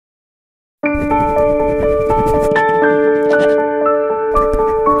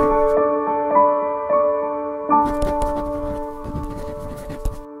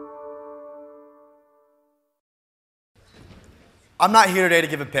I'm not here today to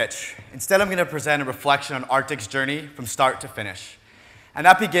give a pitch. Instead, I'm going to present a reflection on Arctyc's journey from start to finish. And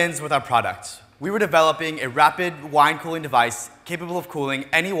that begins with our product. We were developing a rapid wine cooling device capable of cooling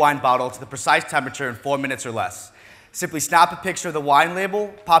any wine bottle to the precise temperature in 4 minutes or less. Simply snap a picture of the wine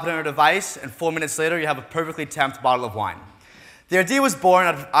label, pop it on a device, and 4 minutes later, you have a perfectly temped bottle of wine. The idea was born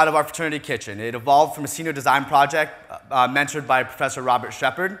out of our fraternity kitchen. It evolved from a senior design project mentored by Professor Robert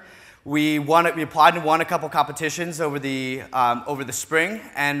Shepard. We applied and won a couple competitions over the spring,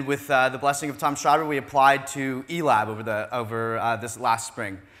 and with the blessing of Tom Schreiber, we applied to eLab over this last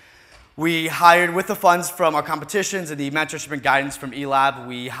spring. We hired, with the funds from our competitions and the mentorship and guidance from eLab,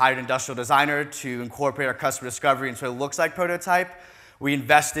 we hired an industrial designer to incorporate our customer discovery into what it looks like prototype. We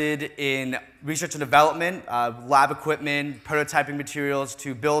invested in research and development, lab equipment, prototyping materials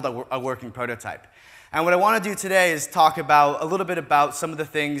to build a working prototype. And what I want to do today is talk about a little bit about some of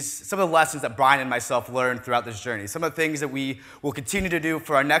the lessons that Brian and myself learned throughout this journey. Some of the things that we will continue to do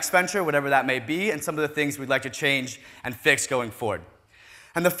for our next venture, whatever that may be, and some of the things we'd like to change and fix going forward.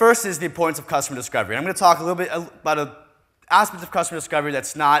 And the first is the importance of customer discovery. I'm going to talk a little bit about an aspect of customer discovery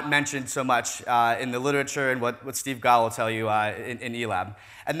that's not mentioned so much in the literature and what Steve Gall will tell you in eLab.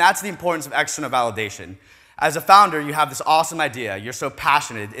 And that's the importance of external validation. As a founder, you have this awesome idea. You're so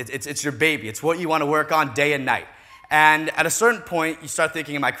passionate. It's your baby. It's what you want to work on day and night. And at a certain point, you start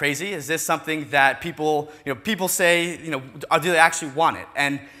thinking, am I crazy? Is this something that people say, do they actually want it?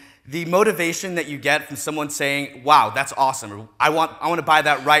 And the motivation that you get from someone saying, wow, that's awesome, or I want to buy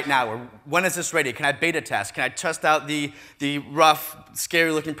that right now, or when is this ready? Can I beta test? Can I test out the rough,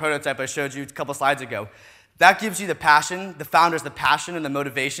 scary-looking prototype I showed you a couple slides ago? That gives you the passion, the founders the passion and the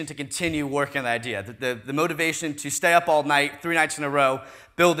motivation to continue working on the idea, the motivation to stay up all night, 3 nights in a row,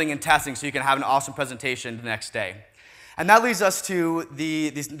 building and testing so you can have an awesome presentation the next day. And that leads us to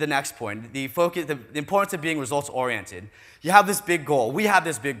the next point, the importance of being results-oriented. You have this big goal. We have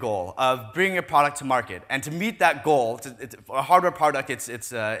this big goal of bringing a product to market. And to meet that goal, for a hardware product,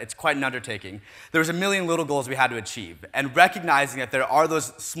 it's quite an undertaking. There's a million little goals we had to achieve. And recognizing that there are those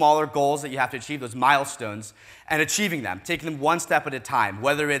smaller goals that you have to achieve, those milestones, and achieving them, taking them one step at a time,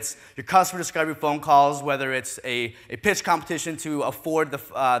 whether it's your customer discovery phone calls, whether it's a pitch competition to afford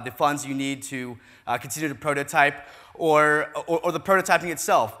the funds you need to continue to prototype, or the prototyping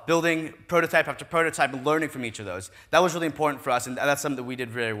itself, building prototype after prototype and learning from each of those. That was really important for us, and that's something that we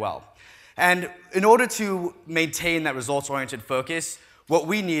did very well. And in order to maintain that results-oriented focus, what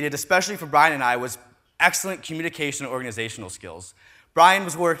we needed, especially for Brian and I, was excellent communication and organizational skills. Brian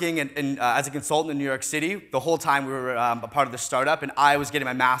was working as a consultant in New York City the whole time we were a part of the startup, and I was getting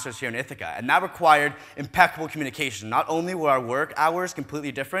my master's here in Ithaca. And that required impeccable communication. Not only were our work hours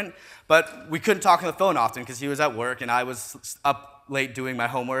completely different, but we couldn't talk on the phone often because he was at work and I was up late doing my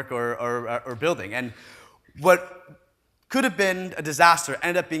homework or building. And what could have been a disaster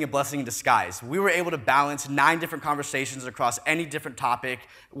ended up being a blessing in disguise. We were able to balance 9 different conversations across any different topic,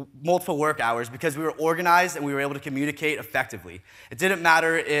 multiple work hours, because we were organized and we were able to communicate effectively. It didn't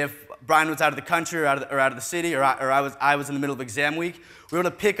matter if Brian was out of the country or out of the city, or I was in the middle of exam week. We were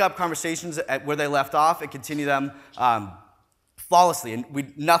able to pick up conversations at where they left off and continue them flawlessly,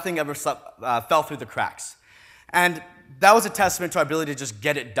 and nothing ever fell through the cracks. And that was a testament to our ability to just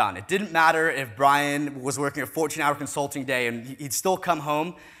get it done. It didn't matter if Brian was working a 14-hour consulting day and he'd still come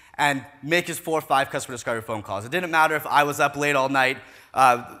home and make his 4 or 5 customer discovery phone calls. It didn't matter if I was up late all night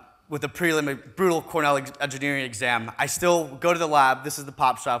with a brutal Cornell engineering exam. I still go to the lab. This is the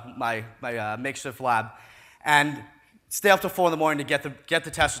pop shop, my makeshift lab, and stay up till 4 in the morning to get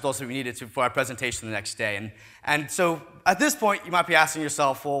the test results that we needed for our presentation the next day. And so at this point, you might be asking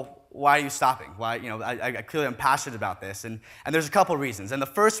yourself, well, why are you stopping? Why, I clearly am passionate about this, and there's a couple reasons. And the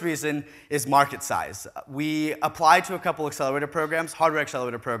first reason is market size. We applied to a couple accelerator programs, hardware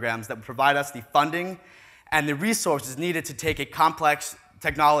accelerator programs, that provide us the funding and the resources needed to take a complex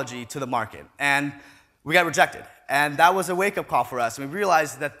technology to the market. And we got rejected. And that was a wake-up call for us. And we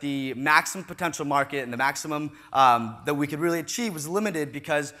realized that the maximum potential market and the maximum that we could really achieve was limited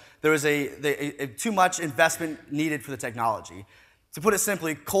because there was too much investment needed for the technology. To put it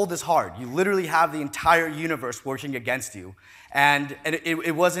simply, cold is hard. You literally have the entire universe working against you. And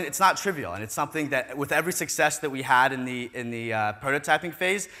it's not trivial, and it's something that with every success that we had in the prototyping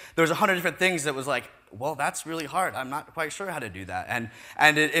phase, there was 100 different things that was like, well, that's really hard. I'm not quite sure how to do that. And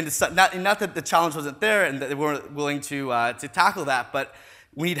it's not that the challenge wasn't there and that they weren't willing to tackle that, but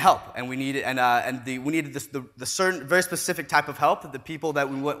we need help, and we needed the certain very specific type of help that the people that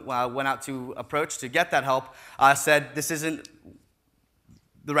we went out to approach to get that help said this isn't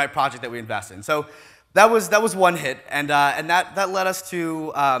the right project that we invest in. So that was one hit, and that led us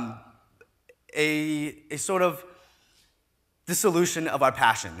to a sort of dissolution of our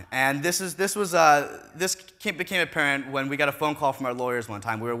passion. And this became apparent when we got a phone call from our lawyers one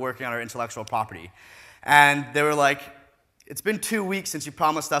time. We were working on our intellectual property. And they were like, it's been 2 weeks since you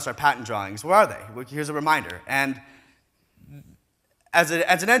promised us our patent drawings. Where are they? Well, here's a reminder. And as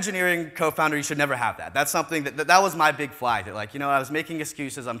an engineering co-founder, you should never have that. That's something that was my big flag. That, like, I was making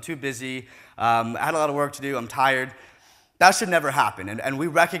excuses. I'm too busy. I had a lot of work to do. I'm tired. That should never happen, and we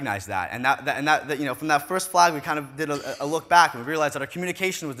recognize that. And from that first flag, we kind of did a look back, and we realized that our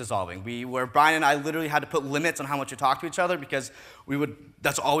communication was dissolving. Where Brian and I literally had to put limits on how much we talked to each other because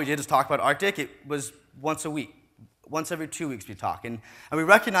that's all we did is talk about Arctyc. It was once a week, once every 2 weeks we talk, and we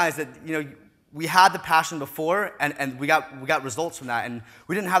recognized that we had the passion before, and we got results from that, and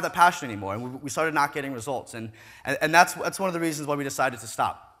we didn't have that passion anymore, and we started not getting results, and that's one of the reasons why we decided to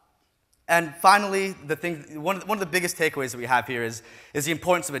stop. And finally, one of the biggest takeaways that we have here is the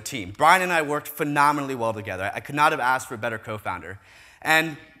importance of a team. Brian and I worked phenomenally well together. I could not have asked for a better co-founder.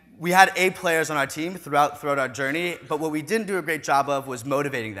 And we had A players on our team throughout our journey, but what we didn't do a great job of was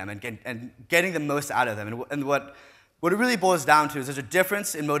motivating them and getting the most out of them. And what it really boils down to is there's a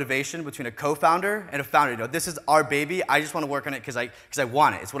difference in motivation between a co-founder and a founder. This is our baby. I just want to work on it because I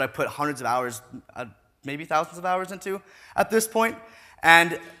want it. It's what I put hundreds of hours, maybe thousands of hours into at this point.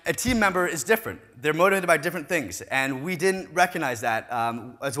 And a team member is different. They're motivated by different things, and we didn't recognize that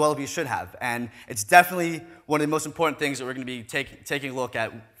as well as we should have. And it's definitely one of the most important things that we're going to be taking a look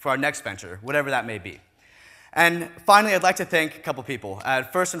at for our next venture, whatever that may be. And finally, I'd like to thank a couple people.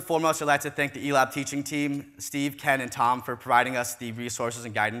 First and foremost, I'd like to thank the eLab teaching team, Steve, Ken, and Tom, for providing us the resources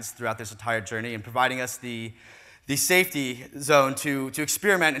and guidance throughout this entire journey and providing us the safety zone to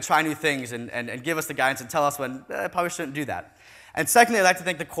experiment and try new things and give us the guidance and tell us when probably shouldn't do that. And secondly, I'd like to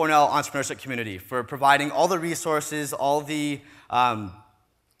thank the Cornell entrepreneurship community for providing all the resources, all the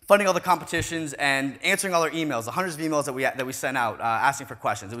funding all the competitions, and answering all our emails, the hundreds of emails that we sent out asking for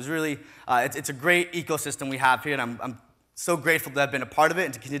questions. It was really, it's a great ecosystem we have here, and I'm so grateful to have been a part of it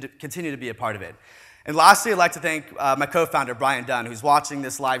and to continue to be a part of it. And lastly, I'd like to thank my co-founder, Brian Dunn, who's watching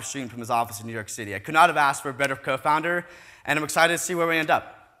this live stream from his office in New York City. I could not have asked for a better co-founder, and I'm excited to see where we end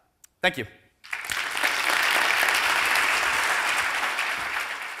up. Thank you.